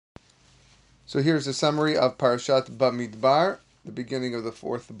So here's a summary of Parashat Bamidbar, the beginning of the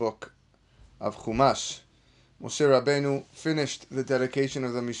fourth book of Chumash. Moshe Rabbeinu finished the dedication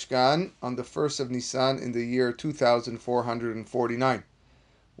of the Mishkan on the 1st of Nisan in the year 2449.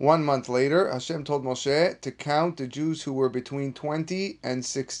 1 month later, Hashem told Moshe to count the Jews who were between 20 and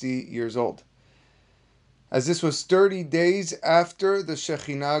 60 years old. As this was 30 days after the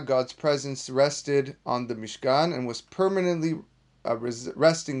Shekhinah, God's presence, rested on the Mishkan and was permanently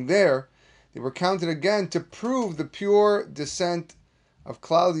resting there, they were counted again to prove the pure descent of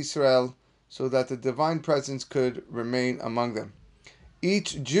Klal Yisrael so that the divine presence could remain among them.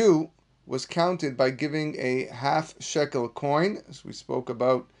 Each Jew was counted by giving a half shekel coin, as we spoke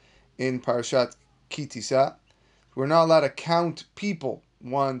about in Parashat Ki Tisa. We're not allowed to count people,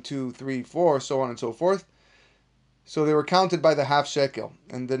 1, 2, 3, 4, so on and so forth. So they were counted by the half shekel.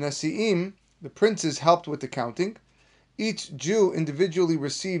 And the Nesi'im, the princes, helped with the counting. Each Jew individually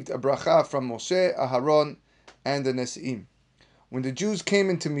received a bracha from Moshe, Aharon, and the Nesi'im. When the Jews came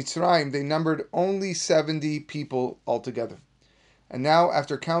into Mitzrayim, they numbered only 70 people altogether. And now,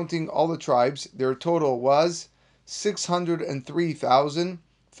 after counting all the tribes, their total was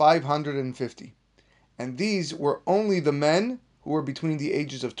 603,550. And these were only the men who were between the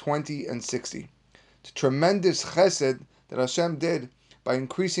ages of 20 and 60. It's a tremendous chesed that Hashem did by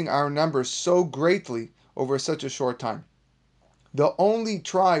increasing our numbers so greatly over such a short time. The only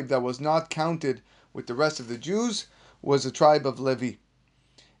tribe that was not counted with the rest of the Jews was the tribe of Levi.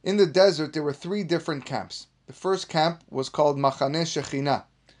 In the desert, there were 3 different camps. The first camp was called Machane Shekhinah,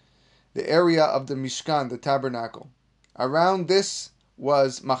 the area of the Mishkan, the tabernacle. Around this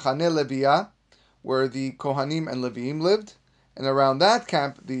was Machane Leviah, where the Kohanim and Leviim lived. And around that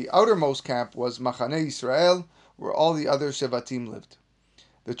camp, the outermost camp, was Machane Yisrael, where all the other Shevatim lived.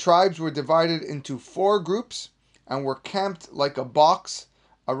 The tribes were divided into 4 groups and were camped like a box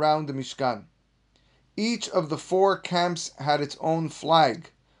around the Mishkan. Each of the 4 camps had its own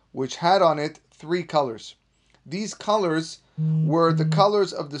flag, which had on it 3 colors. These colors were the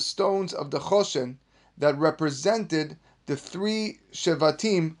colors of the stones of the Choshen that represented the 3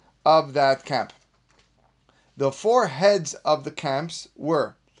 Shevatim of that camp. The 4 heads of the camps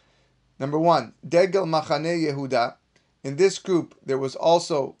were, number 1, Degel Machane Yehuda. In this group, there was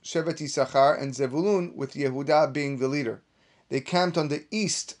also Shevet Yisachar and Zevulun, with Yehuda being the leader. They camped on the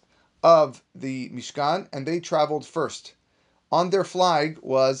east of the Mishkan, and they traveled first. On their flag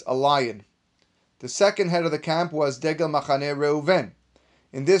was a lion. The second head of the camp was Degel Machane Reuven.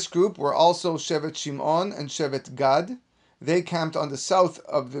 In this group were also Shevet Shimon and Shevet Gad. They camped on the south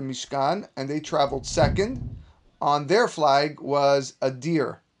of the Mishkan, and they traveled second. On their flag was a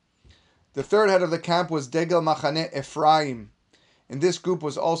deer. The third head of the camp was Degel Machane Ephraim. In this group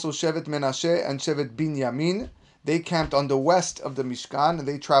was also Shevet Menashe and Shevet Binyamin. They camped on the west of the Mishkan, and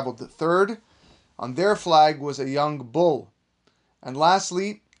they traveled the third. On their flag was a young bull. And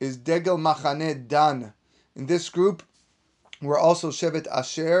lastly is Degel Machane Dan. In this group were also Shevet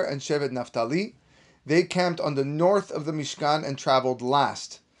Asher and Shevet Naphtali. They camped on the north of the Mishkan and traveled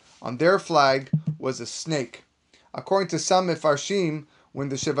last. On their flag was a snake. According to some Mefarshim, when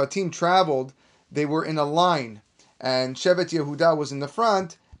the Shevatim traveled, they were in a line, and Shevet Yehuda was in the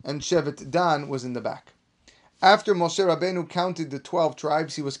front, and Shevet Dan was in the back. After Moshe Rabbeinu counted the 12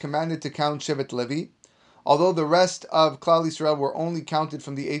 tribes, he was commanded to count Shevet Levi. Although the rest of Klal Yisrael were only counted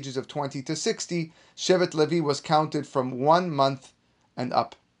from the ages of 20 to 60, Shevet Levi was counted from 1 month and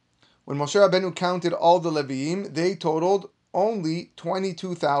up. When Moshe Rabbeinu counted all the Leviim, they totaled only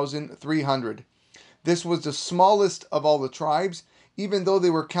 22,300. This was the smallest of all the tribes, even though they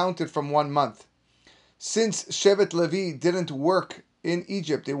were counted from 1 month. Since Shevet Levi didn't work in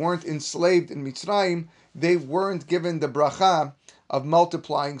Egypt, they weren't enslaved in Mitzrayim, they weren't given the bracha of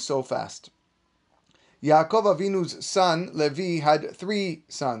multiplying so fast. Yaakov Avinu's son, Levi, had 3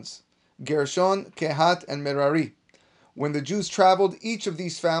 sons, Gershon, Kehat, and Merari. When the Jews traveled, each of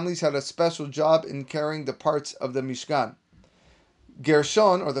these families had a special job in carrying the parts of the Mishkan.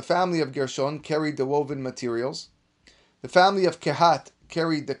 Gershon, or the family of Gershon, carried the woven materials. The family of Kehat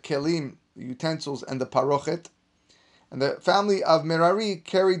carried the kelim, the utensils, and the parochet. And the family of Merari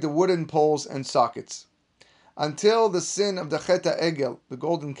carried the wooden poles and sockets. Until the sin of the Chet HaEgel, the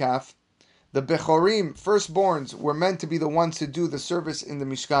golden calf, the Bechorim, firstborns, were meant to be the ones to do the service in the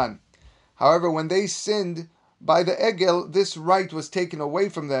Mishkan. However, when they sinned by the Egel, this right was taken away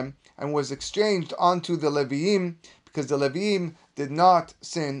from them and was exchanged onto the Leviim, because the Leviim did not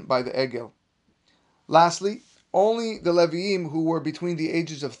sin by the Egel. Lastly, only the Leviim who were between the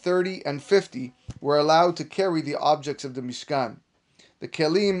ages of 30 and 50 were allowed to carry the objects of the Mishkan. The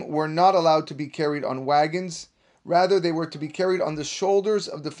Kelim were not allowed to be carried on wagons. Rather, they were to be carried on the shoulders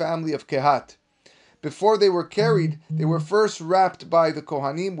of the family of Kehat. Before they were carried, they were first wrapped by the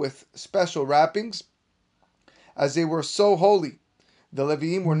Kohanim with special wrappings, as they were so holy. The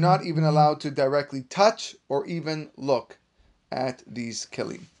Leviim were not even allowed to directly touch or even look at these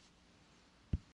kelim.